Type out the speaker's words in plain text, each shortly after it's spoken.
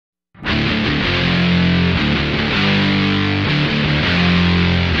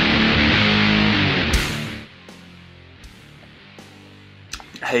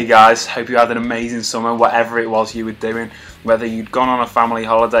Hey guys, hope you had an amazing summer, whatever it was you were doing. Whether you'd gone on a family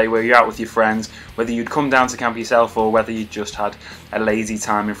holiday where you're out with your friends, whether you'd come down to camp yourself, or whether you just had a lazy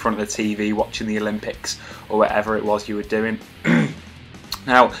time in front of the TV watching the Olympics, or whatever it was you were doing.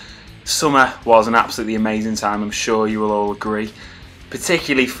 Now, summer was an absolutely amazing time, I'm sure you will all agree.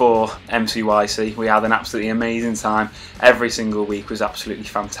 Particularly for Mcyclive, we had an absolutely amazing time. Every single week was absolutely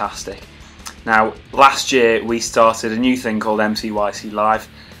fantastic. Now, last year we started a new thing called Mcyclive,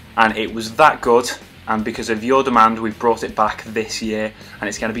 and it was that good, and because of your demand we've brought it back this year, and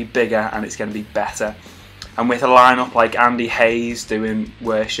it's going to be bigger and it's going to be better. And with a lineup like Andy Hayes doing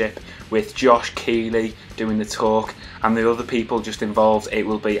worship, with Josh Keeley doing the talk, and the other people just involved, it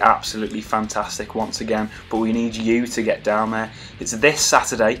will be absolutely fantastic once again. But we need you to get down there. It's this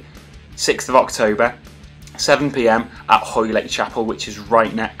Saturday, 6th of October, 7 PM at Hoylake Chapel, which is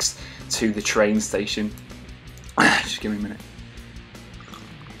right next to the train station. Just give me a minute.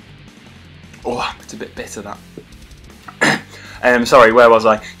 Oh, it's a bit bitter, that. Sorry, where was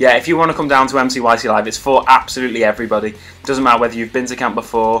I? Yeah, if you want to come down to Mcyclive, it's for absolutely everybody. Doesn't matter whether you've been to camp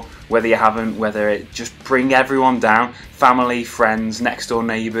before, whether you haven't, just bring everyone down. Family, friends, next door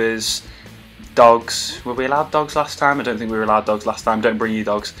neighbours, dogs. Were we allowed dogs last time? I don't think we were allowed dogs last time. Don't bring your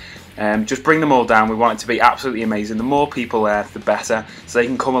dogs. Just bring them all down. We want it to be absolutely amazing. The more people there, the better, so they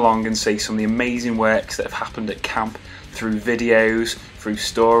can come along and see some of the amazing works that have happened at camp, through videos, through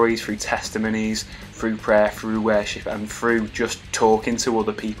stories, through testimonies, through prayer, through worship, and through just talking to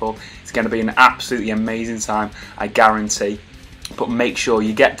other people. It's going to be an absolutely amazing time, I guarantee. But make sure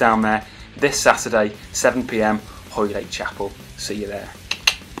you get down there this Saturday, 7 PM, Hoylake Chapel. See you there.